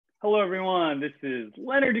Hello, everyone. This is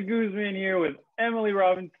Leonard de Guzman here with Emily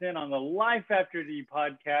Robinson on the Life After D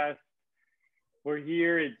podcast. We're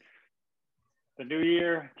here. It's the new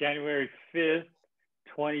year, January 5th,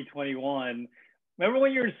 2021. Remember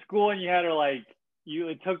when you were in school and you had to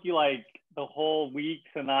it took you like the whole week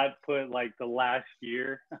to not put like the last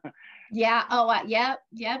year? Yeah. Oh, yep.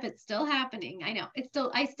 It's still happening. I know.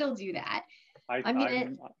 I still do that. I'm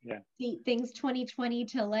gonna Yeah. date things 2020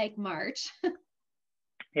 to like March.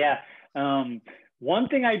 Yeah. One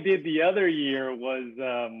thing I did the other year was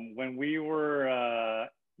when we were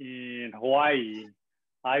in Hawaii,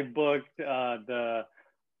 I booked I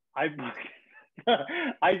booked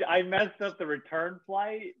I messed up the return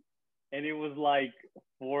flight, and it was like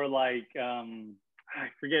for I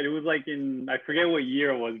forget, it was like I forget what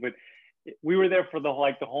year it was, but we were there for the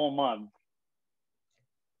whole month.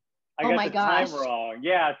 I Oh got my the time gosh. wrong.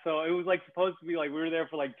 Yeah, so it was like supposed to be like we were there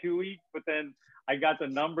for like 2 weeks, but then I got the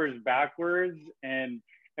numbers backwards. And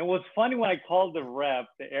what's funny, when I called the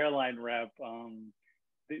airline rep,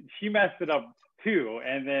 she messed it up too.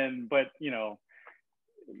 And then, but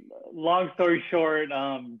long story short,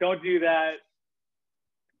 don't do that.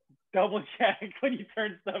 Double check when you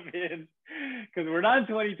turn stuff in, because we're not in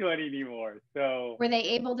 2020 anymore. So Were they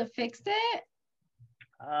able to fix it?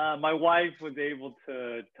 my wife was able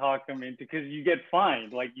to talk them into, because you get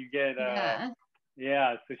fined, like you get Yeah.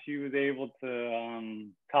 yeah, so she was able to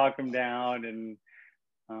talk them down. And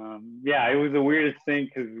yeah, it was the weirdest thing,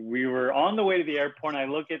 because we were on the way to the airport and I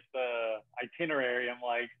look at the itinerary, I'm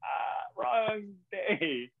like, wrong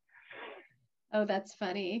day. Oh, that's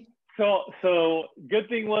funny. So good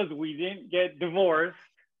thing was we didn't get divorced.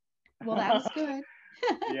 Well, that was good.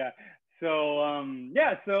 Yeah.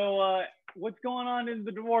 So what's going on in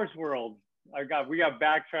the divorce world? We got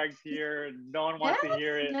backtracks here. No one Yeah, wants to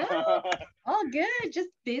hear it. no, all good. Just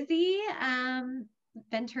busy.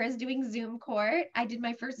 Ventura's doing Zoom court. I did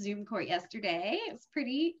my first Zoom court yesterday. It was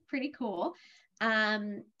pretty cool.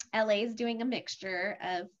 Um, LA is doing a mixture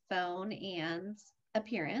of phone and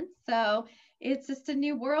appearance. So it's just a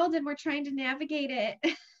new world and we're trying to navigate it.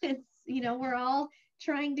 We're all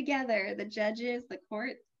trying together, the judges, the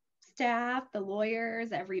court staff, the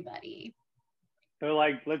lawyers, everybody. They're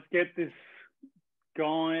like, let's get this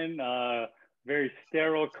going. Very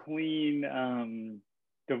sterile, clean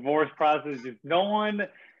divorce process. Just no one.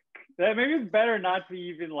 That maybe it's better not to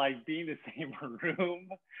even like be in the same room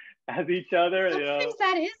as each other. Sometimes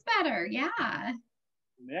that is better. Yeah.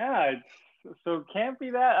 Yeah. So it can't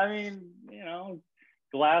be that. I mean,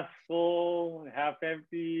 glass full, half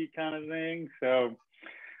empty kind of thing. So,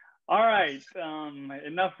 all right.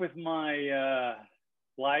 Enough with my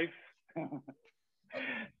life.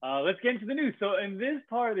 Let's get into the news. So in this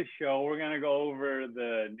part of the show, we're going to go over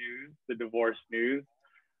the news, the divorce news.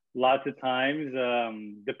 Lots of times,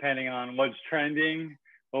 depending on what's trending,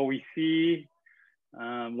 what we see,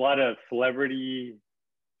 a lot of celebrity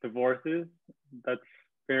divorces. That's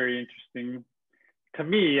very interesting to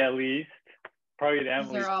me, at least. Probably to Those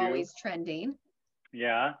Emily are too. always trending.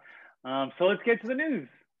 Yeah. So let's get to the news.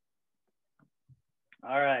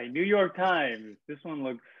 All right, New York Times. This one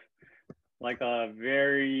looks like a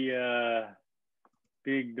very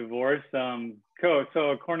big divorce. So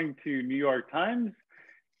according to New York Times,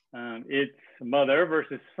 it's mother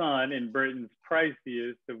versus son in Britain's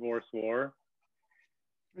priciest divorce war.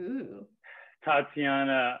 Ooh.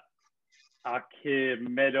 Tatiana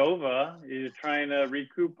Akhmedova is trying to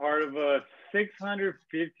recoup part of a $615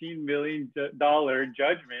 million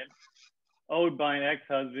judgment owed by an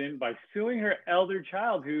ex-husband by suing her elder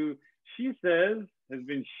child, who she says has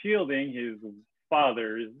been shielding his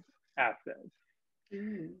father's assets.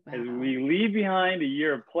 Ooh, wow. As we leave behind a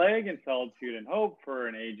year of plague and solitude and hope for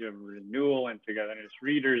an age of renewal and togetherness,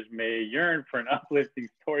 readers may yearn for an uplifting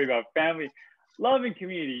story about family, love, and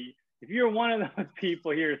community. If you're one of those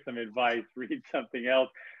people, here's some advice: read something else,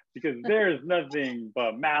 because there's nothing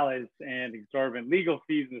but malice and exorbitant legal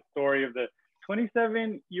fees in the story of the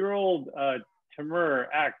 27-year-old Timur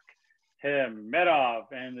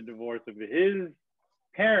Akhmedov and the divorce of his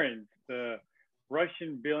parents, the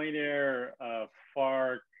Russian billionaire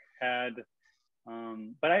Farhad.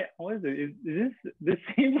 What is it? This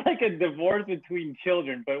seems like a divorce between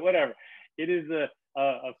children, but whatever. It is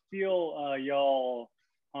a feel y'all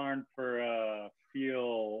aren't for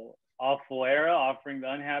feel awful era, offering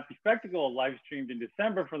the unhappy spectacle live streamed in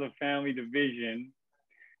December for the family division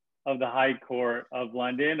of the High Court of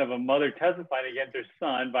London of a mother testifying against her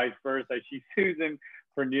son, vice versa. She sues him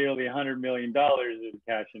for nearly $100 million in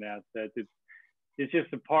cash and assets. It's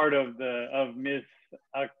just a part of Miss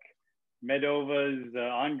Akhmedova's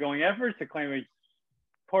ongoing efforts to claim a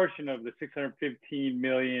portion of the $615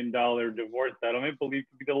 million divorce settlement, believed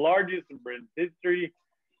to be the largest in Britain's history,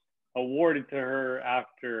 awarded to her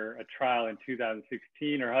after a trial in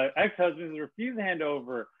 2016. Her ex-husband refused to hand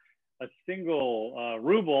over a single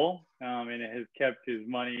ruble, and it has kept his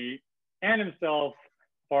money and himself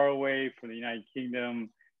far away from the United Kingdom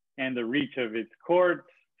and the reach of its courts.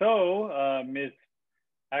 So Ms.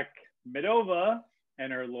 Akhmedova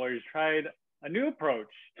and her lawyers tried a new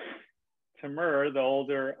approach. Timur, the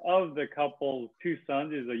older of the couple's two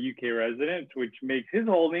sons, is a UK resident, which makes his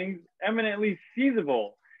holdings eminently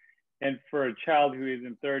seizable. And for a child who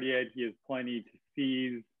isn't 30 yet, he has plenty to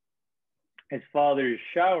seize. His father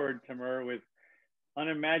showered Timur with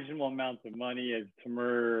unimaginable amounts of money, as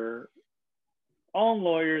Timur's own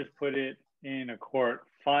lawyers put it in a court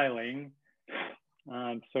filing.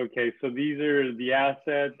 So these are the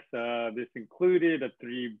assets. This included a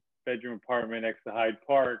 3-bedroom apartment next to Hyde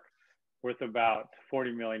Park, worth about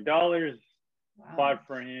 $40 million. Wow. Bought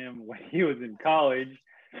for him when he was in college.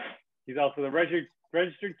 He's also the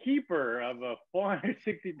registered keeper of a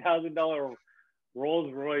 $460,000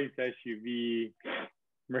 Rolls-Royce SUV,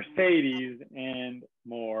 Mercedes, and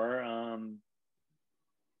more.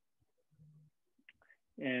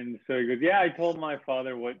 And so he goes, yeah, I told my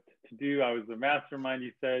father what to do. I was the mastermind,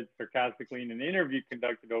 he said sarcastically in an interview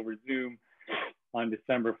conducted over Zoom on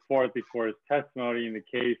December 4th before his testimony in the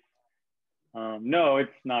case. No,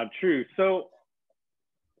 it's not true. So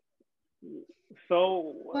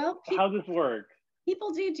well, how does this work?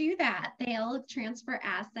 People do that. They'll transfer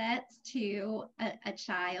assets to a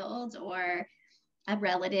child or a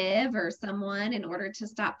relative or someone in order to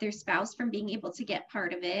stop their spouse from being able to get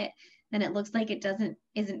part of it. Then it looks like it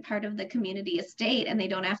isn't part of the community estate and they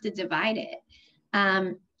don't have to divide it.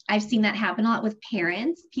 I've seen that happen a lot with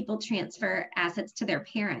parents. People transfer assets to their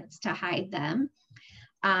parents to hide them,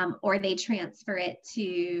 or they transfer it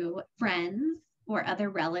to friends or other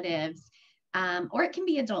relatives, or it can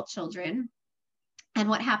be adult children. And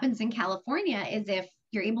what happens in California is if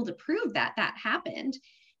you're able to prove that that happened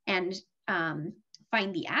and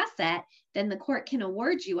find the asset, then the court can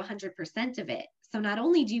award you 100% of it. So not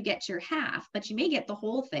only do you get your half, but you may get the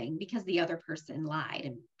whole thing because the other person lied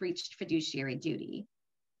and breached fiduciary duty.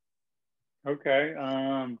 Okay,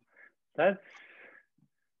 I'm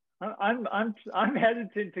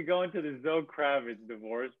hesitant to go into the Zoe Kravitz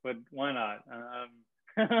divorce, but why not?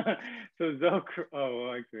 So Zoe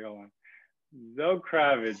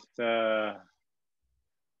Kravitz.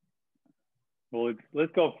 Well,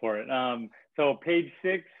 let's go for it. So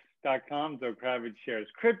page6.com, Zoe Kravitz shares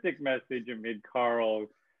cryptic message amid Carl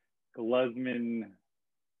Glusman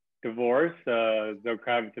divorce. Zoe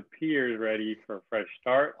Kravitz appears ready for a fresh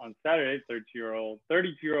start. On Saturday,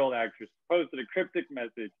 32-year-old actress posted a cryptic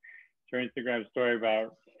message to her Instagram story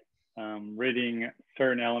about ridding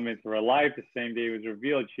certain elements of her life. The same day it was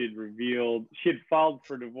revealed she had filed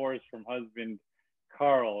for divorce from husband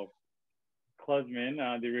Carl Glusman.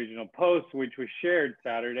 The original post, which was shared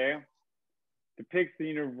Saturday, depicts the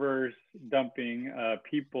universe dumping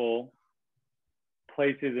people,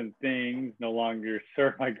 places, and things no longer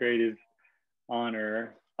serve my greatest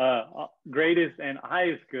honor, greatest and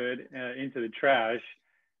highest good into the trash.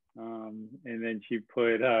 And then she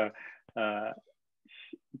put,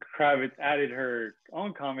 Kravitz added her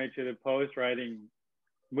own comment to the post, writing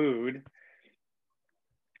mood.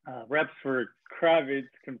 Reps for Kravitz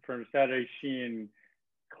confirmed Saturday she and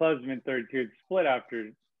Glusman, 32, had split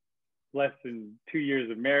after less than 2 years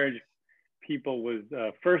of marriage. People was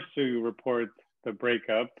first to report the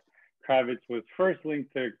breakup. Kravitz was first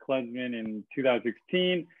linked to Glusman in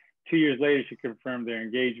 2016. 2 years later, she confirmed their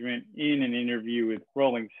engagement in an interview with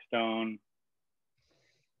Rolling Stone.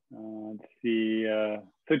 Let's see.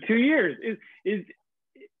 So 2 years. Is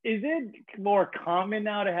it more common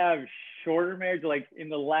now to have shorter marriage, like in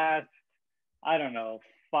the last, I don't know,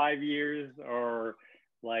 5 years, or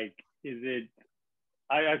like, is it?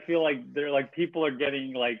 I feel like they're like people are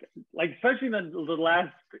getting like especially in the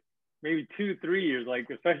last maybe 2-3 years, like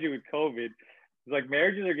especially with COVID, it's like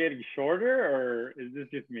marriages are getting shorter, or is this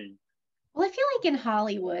just me? Well, I feel like in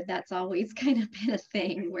Hollywood, that's always kind of been a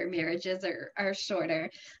thing where marriages are shorter.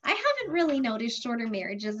 I haven't really noticed shorter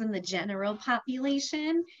marriages in the general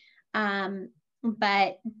population.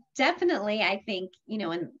 But definitely, I think,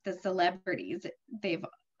 in the celebrities, they've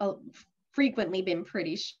frequently been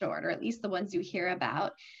pretty short, or at least the ones you hear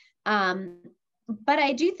about. But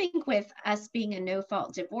I do think with us being a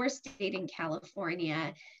no-fault divorce state in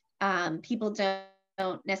California, people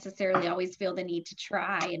don't necessarily always feel the need to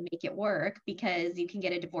try and make it work because you can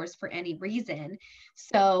get a divorce for any reason.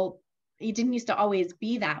 So it didn't used to always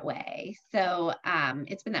be that way. So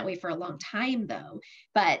it's been that way for a long time though.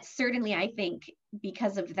 But certainly I think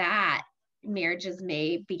because of that, marriages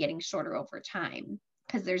may be getting shorter over time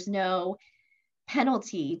because there's no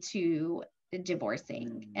penalty to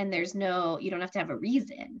divorcing, and you don't have to have a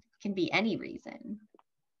reason. It can be any reason.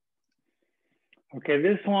 Okay,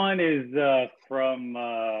 this one is from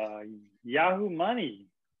Yahoo Money.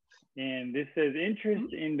 And this says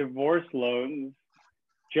interest in divorce loans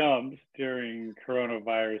jumps during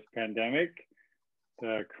coronavirus pandemic.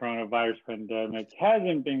 The coronavirus pandemic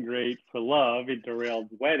hasn't been great for love. It derailed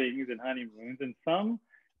weddings and honeymoons, and some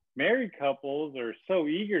married couples are so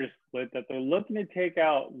eager to split that they're looking to take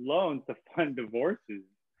out loans to fund divorces.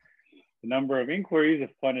 The number of inquiries to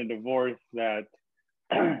fund a divorce that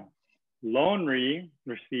Loanry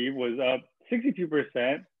received was up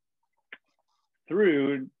 62%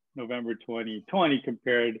 through November 2020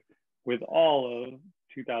 compared with all of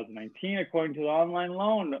 2019, according to the online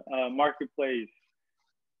loan marketplace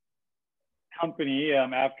company.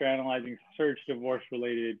 After analyzing search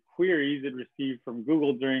divorce-related queries it received from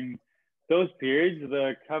Google during those periods,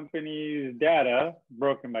 the company's data,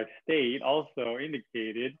 broken by state, also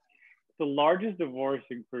indicated the largest divorce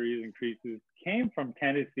inquiries increases came from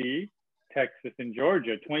Tennessee, Texas, and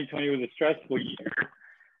Georgia. 2020 was a stressful year,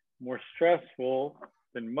 more stressful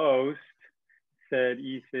than most, said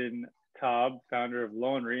Ethan Taub, founder of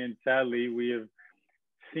Loanry. And sadly, we have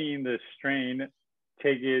seen the strain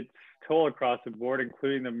take its toll across the board,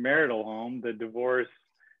 including the marital home. The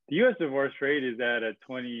U.S. divorce rate is at a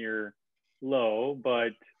 20-year low,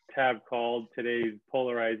 but Taub called today's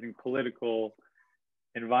polarizing political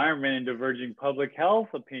environment and diverging public health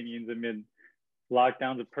opinions amid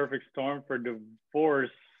lockdowns a perfect storm for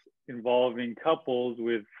divorce involving couples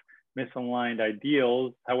with misaligned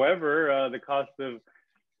ideals. However, the cost of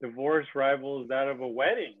divorce rivals that of a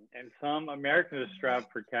wedding, and some Americans are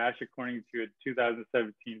strapped for cash. According to a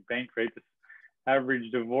 2017 Bankrate, the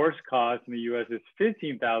average divorce cost in the U.S. is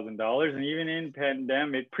 $15,000, and even in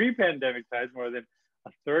pre-pandemic times, more than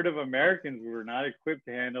a third of Americans were not equipped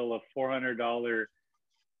to handle a $400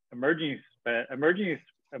 emergency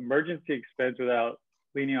expense without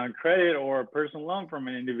leaning on credit or a personal loan from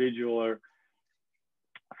an individual or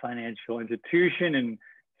financial institution. In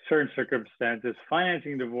certain circumstances,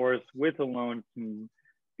 financing divorce with a loan can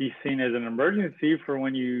be seen as an emergency for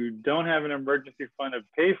when you don't have an emergency fund to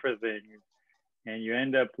pay for things, and you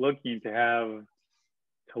end up looking to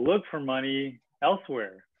look for money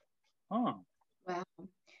elsewhere. Wow.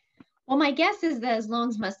 Well, my guess is those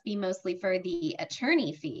loans must be mostly for the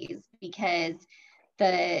attorney fees, because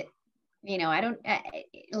at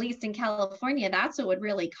least in California, that's what would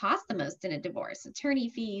really cost the most in a divorce: attorney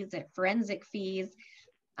fees, forensic fees.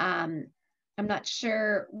 I'm not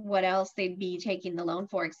sure what else they'd be taking the loan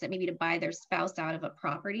for, except maybe to buy their spouse out of a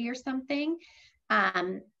property or something.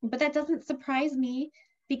 But that doesn't surprise me,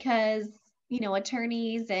 because,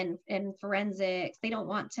 attorneys and forensics, they don't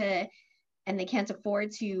want to, and they can't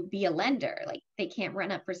afford to be a lender. Like, they can't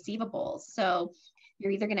run up receivables. So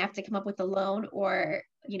you're either going to have to come up with a loan or,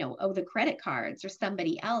 owe the credit cards or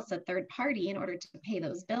somebody else, a third party, in order to pay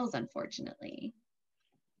those bills, unfortunately.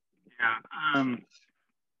 Yeah.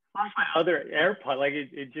 Lost my other AirPod, like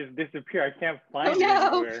it just disappeared. I can't find it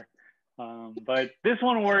anywhere. But this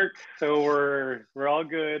one works, so we're all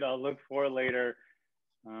good. I'll look for it later.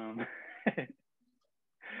 All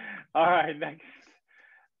right,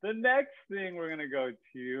 the next thing we're gonna go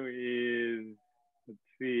to is, let's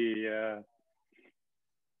see.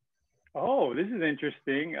 This is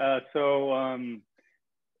interesting. This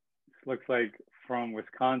looks like from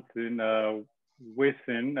Wisconsin.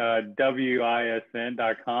 Wisn,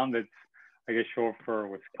 WISN.com, that's, I guess, short for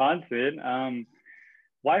Wisconsin.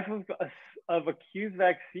 Wife of accused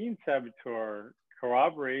vaccine saboteur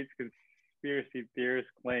corroborates conspiracy theorist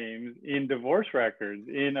claims in divorce records.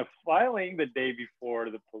 In a filing the day before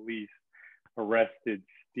the police arrested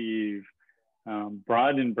Steve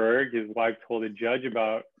Brandenburg, his wife told a judge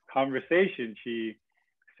about conversation she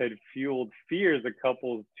said fueled fears the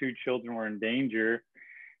couple's 2 children were in danger.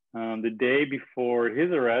 The day before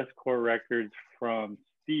his arrest, court records from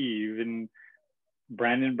Steve and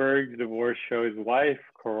Brandenburg's divorce show his wife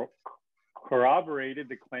corroborated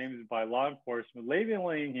the claims by law enforcement,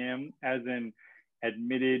 labeling him as an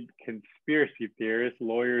admitted conspiracy theorist.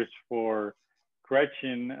 Lawyers for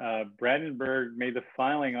Gretchen Brandenburg made the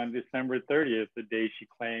filing on December 30th, the day she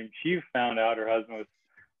claimed she found out her husband was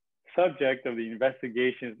subject of the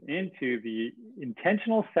investigations into the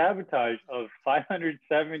intentional sabotage of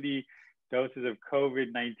 570 doses of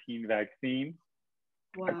COVID-19 vaccine.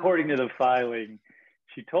 Wow. According to the filing,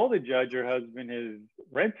 she told the judge her husband has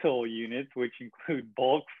rental units, which include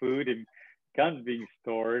bulk food and guns being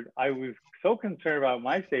stored. I was so concerned about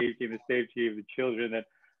my safety and the safety of the children that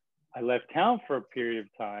I left town for a period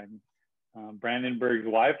of time. Brandenburg's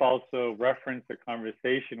wife also referenced a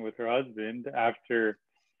conversation with her husband after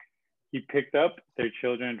he picked up their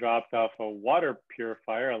children and dropped off a water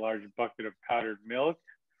purifier, a large bucket of powdered milk,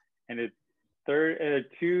 and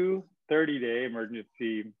two 30-day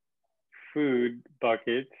emergency food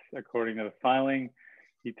buckets, according to the filing.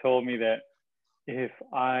 He told me that if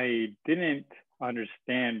I didn't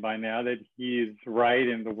understand by now that he is right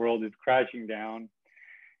and the world is crashing down,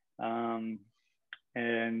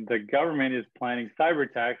 and the government is planning cyber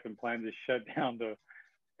attacks and plans to shut down the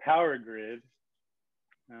power grid.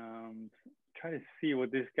 Try to see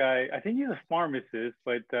what this guy, I think he's a pharmacist,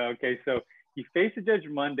 but okay, so he faced a judge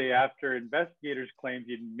Monday after investigators claimed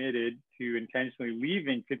he admitted to intentionally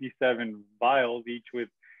leaving 57 vials, each with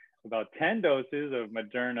about 10 doses of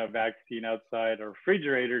Moderna vaccine outside a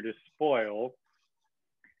refrigerator to spoil.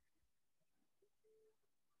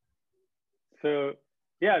 So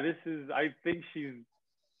yeah, I think she's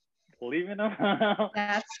leaving him.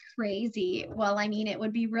 That's crazy. Well, I mean, it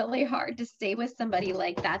would be really hard to stay with somebody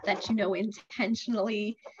like that,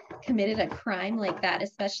 intentionally committed a crime like that,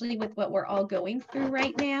 especially with what we're all going through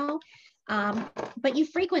right now. But you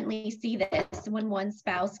frequently see this when one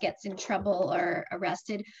spouse gets in trouble or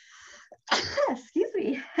arrested. Excuse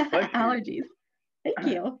me. Allergies. Thank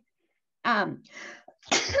you.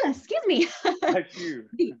 Excuse me. Bless you.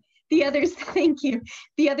 Thank you.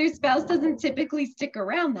 The other spouse doesn't typically stick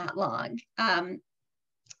around that long.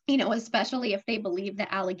 Especially if they believe the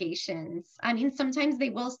allegations. I mean, sometimes they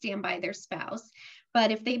will stand by their spouse, but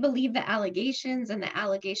if they believe the allegations and the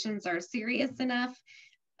allegations are serious enough,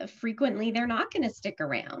 frequently they're not going to stick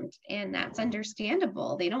around, and that's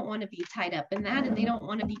understandable. They don't want to be tied up in that, and they don't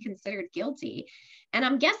want to be considered guilty. And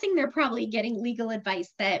I'm guessing they're probably getting legal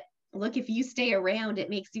advice that, look, if you stay around, it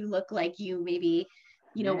makes you look like you maybe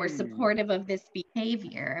were supportive of this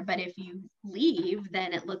behavior. But if you leave,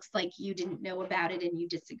 then it looks like you didn't know about it and you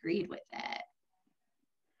disagreed with it.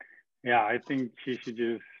 Yeah, I think she should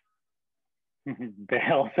just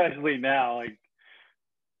bail, especially now, like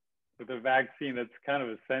with the vaccine, that's kind of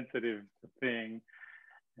a sensitive thing.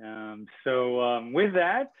 So with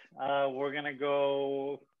that, we're going to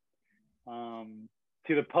go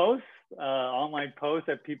to the posts, online posts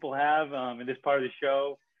that people have in this part of the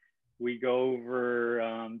show. We go over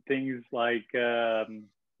things like,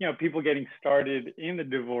 people getting started in the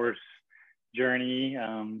divorce journey,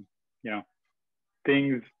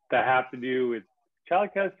 things that have to do with child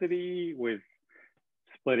custody, with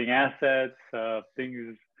splitting assets,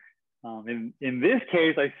 things. In this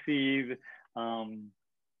case, I see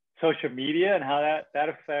social media and how that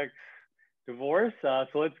affects divorce. So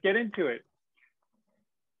let's get into it.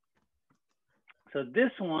 So this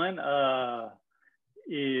one,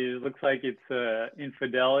 looks like it's an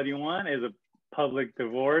infidelity one, is a public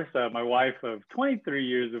divorce. My wife of 23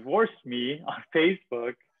 years divorced me on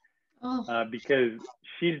Facebook because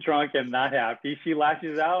she's drunk and not happy. She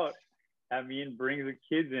lashes out at me and brings the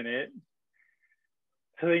kids in it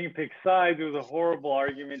so they can pick sides. It was a horrible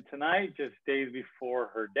argument tonight, just days before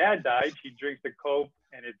her dad died. She drinks the coke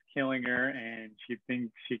and it's killing her, and she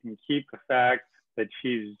thinks she can keep the fact that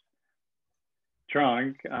she's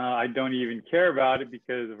drunk. I don't even care about it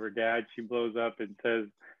because of her dad. She blows up and says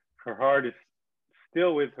her heart is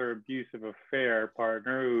still with her abusive affair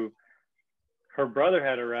partner, who her brother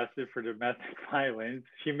had arrested for domestic violence.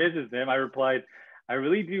 She misses him. I replied, I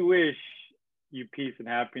really do wish you peace and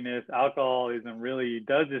happiness. Alcoholism really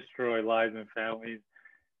does destroy lives and families.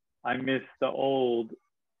 I miss the old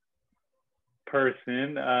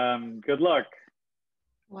person. Good luck.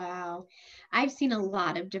 Wow. I've seen a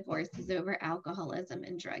lot of divorces over alcoholism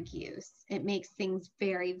and drug use. It makes things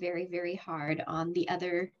very, very, very hard on the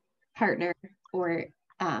other partner or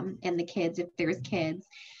and the kids, if there's kids.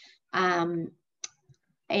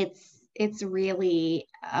 It's really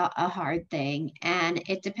a hard thing, and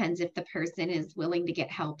it depends if the person is willing to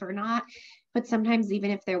get help or not. But sometimes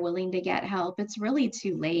even if they're willing to get help, it's really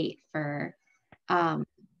too late for for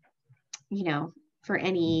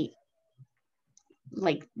any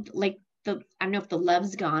like I don't know if the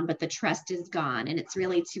love's gone, but the trust is gone, and it's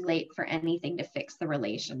really too late for anything to fix the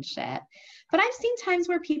relationship. But I've seen times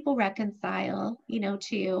where people reconcile,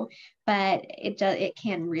 too, but it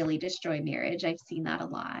can really destroy marriage. I've seen that a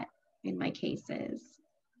lot in my cases.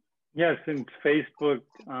 Yeah, since Facebook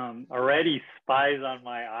already spies on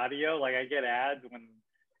my audio, like I get ads when,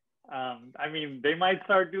 they might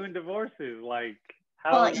start doing divorces. Like,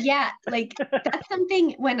 How? Well, yeah, like that's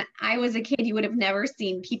something when I was a kid, you would have never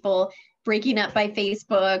seen people breaking up by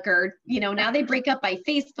Facebook or, now they break up by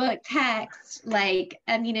Facebook text. Like,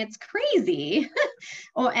 I mean, it's crazy.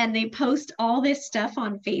 Oh, and they post all this stuff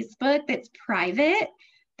on Facebook that's private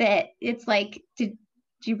that it's like, do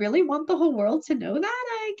you really want the whole world to know that?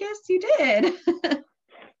 I guess you did.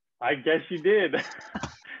 I guess you did.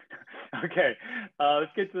 Okay,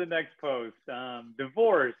 let's get to the next post.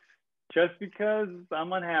 Divorce. Just because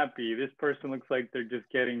I'm unhappy. This person looks like they're just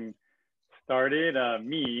getting started.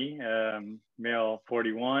 Me, male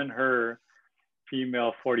 41, her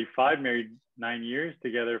female 45, married 9 years,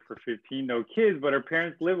 together for 15, no kids, but her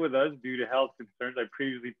parents live with us due to health concerns. I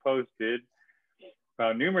previously posted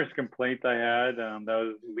about numerous complaints I had that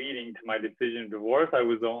was leading to my decision to divorce. I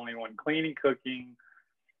was the only one cleaning, cooking,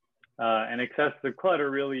 and excessive clutter,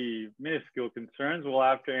 really minuscule concerns. Well,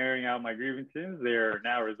 after airing out my grievances, they're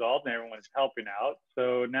now resolved and everyone's helping out.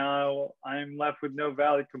 So now I'm left with no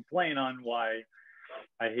valid complaint on why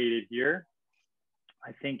I hate it here.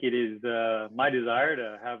 I think it is my desire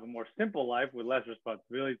to have a more simple life with less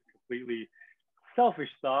responsibilities, completely selfish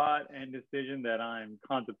thought and decision that I'm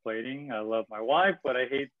contemplating. I love my wife, but I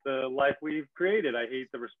hate the life we've created. I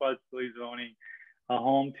hate the responsibilities of owning a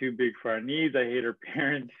home too big for our needs. I hate her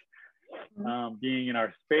parents being in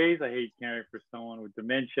our space. I hate caring for someone with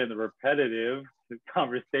dementia and the repetitive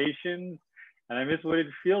conversations. And I miss what it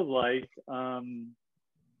feels like. I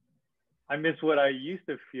miss what I used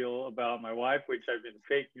to feel about my wife, which I've been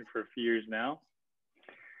faking for a few years now.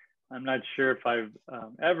 I'm not sure if I've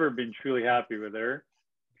ever been truly happy with her.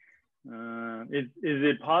 Is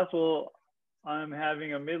it possible I'm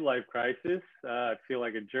having a midlife crisis? I feel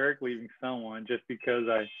like a jerk leaving someone just because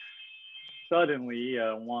I suddenly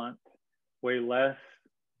want way less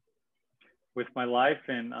with my life,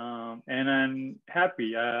 and I'm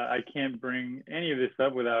happy. I can't bring any of this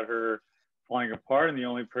up without her falling apart, and the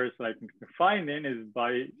only person I can confide in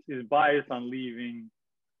is biased on me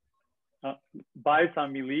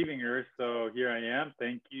leaving her. So here I am.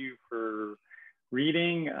 Thank you for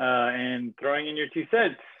reading and throwing in your 2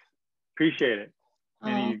 cents. Appreciate it.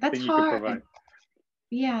 Oh, that's Anything you could provide. hard.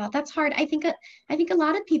 Yeah, that's hard. I think a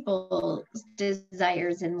lot of people's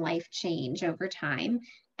desires in life change over time.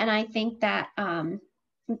 And I think that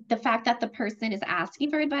the fact that the person is asking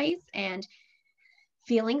for advice and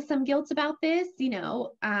feeling some guilt about this,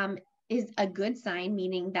 is a good sign,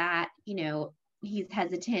 meaning that, he's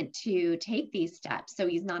hesitant to take these steps. So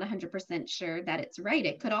he's not 100% sure that it's right.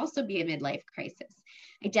 It could also be a midlife crisis.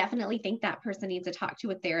 I definitely think that person needs to talk to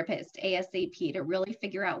a therapist ASAP to really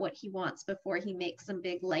figure out what he wants before he makes some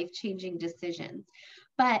big life-changing decisions.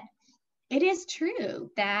 But it is true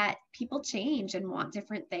that people change and want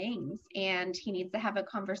different things, and he needs to have a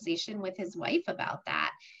conversation with his wife about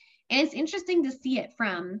that. And it's interesting to see it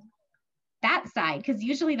from that side, because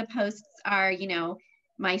usually the posts are,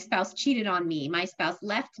 my spouse cheated on me, my spouse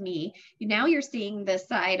left me. Now you're seeing the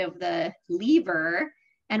side of the leaver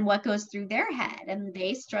and what goes through their head, and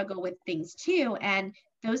they struggle with things too. And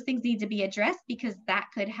those things need to be addressed because that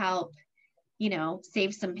could help,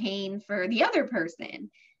 save some pain for the other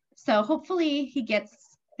person. So hopefully he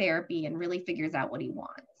gets therapy and really figures out what he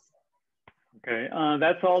wants. Okay,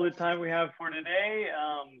 that's all the time we have for today.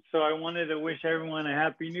 So I wanted to wish everyone a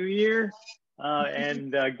happy New Year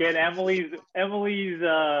and get Emily's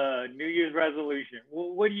New Year's resolution.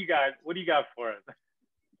 What do you got for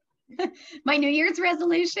us? My New Year's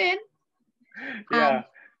resolution? Yeah.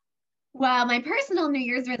 Well, my personal New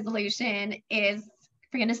Year's resolution is,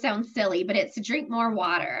 going to sound silly, but it's to drink more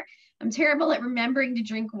water. I'm terrible at remembering to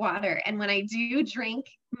drink water. And when I do drink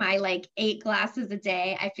my 8 glasses a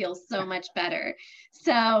day, I feel so much better.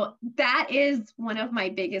 So that is one of my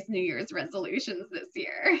biggest New Year's resolutions this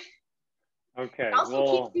year. Okay. It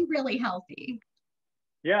also keeps you really healthy.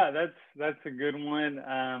 Yeah, that's a good one.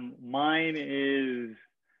 Mine is,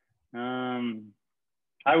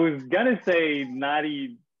 I was gonna say not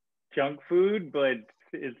eat junk food, but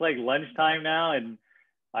it's like lunchtime now, and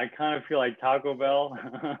I kind of feel like Taco Bell.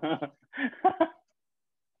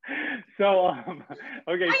 So,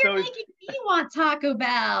 okay. Why are you making me want Taco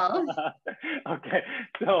Bell? Okay,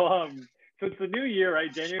 so it's the new year,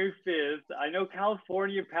 right? January 5th. I know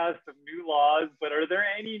California passed some new laws, but are there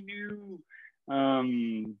any new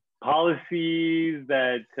policies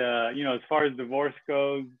that as far as divorce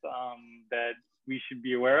goes, that we should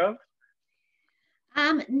be aware of?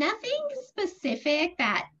 Nothing specific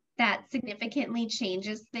that significantly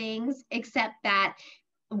changes things, except that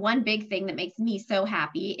one big thing that makes me so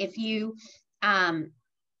happy, if you,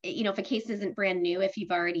 if a case isn't brand new, if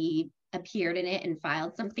you've already appeared in it and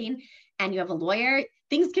filed something and you have a lawyer,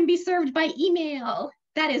 things can be served by email.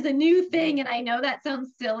 That is a new thing. And I know that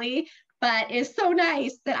sounds silly, but it's so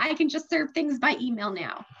nice that I can just serve things by email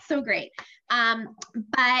now. So great.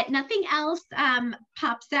 But nothing else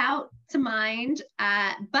pops out to mind.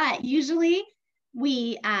 But usually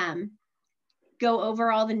we go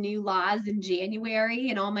over all the new laws in January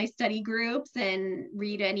in all my study groups and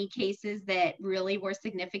read any cases that really were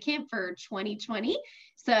significant for 2020.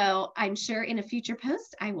 So I'm sure in a future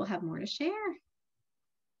post, I will have more to share.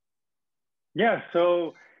 Yeah,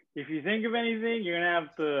 so if you think of anything, you're gonna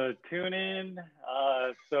have to tune in.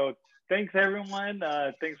 So thanks everyone.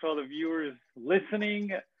 Thanks for all the viewers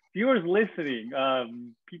listening.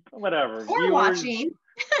 People, whatever. Or viewers. Watching.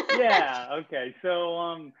 Yeah, okay.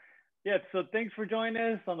 So yeah, so thanks for joining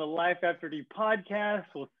us on the Life After D podcast.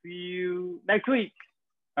 We'll see you next week.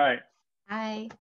 All right. Bye.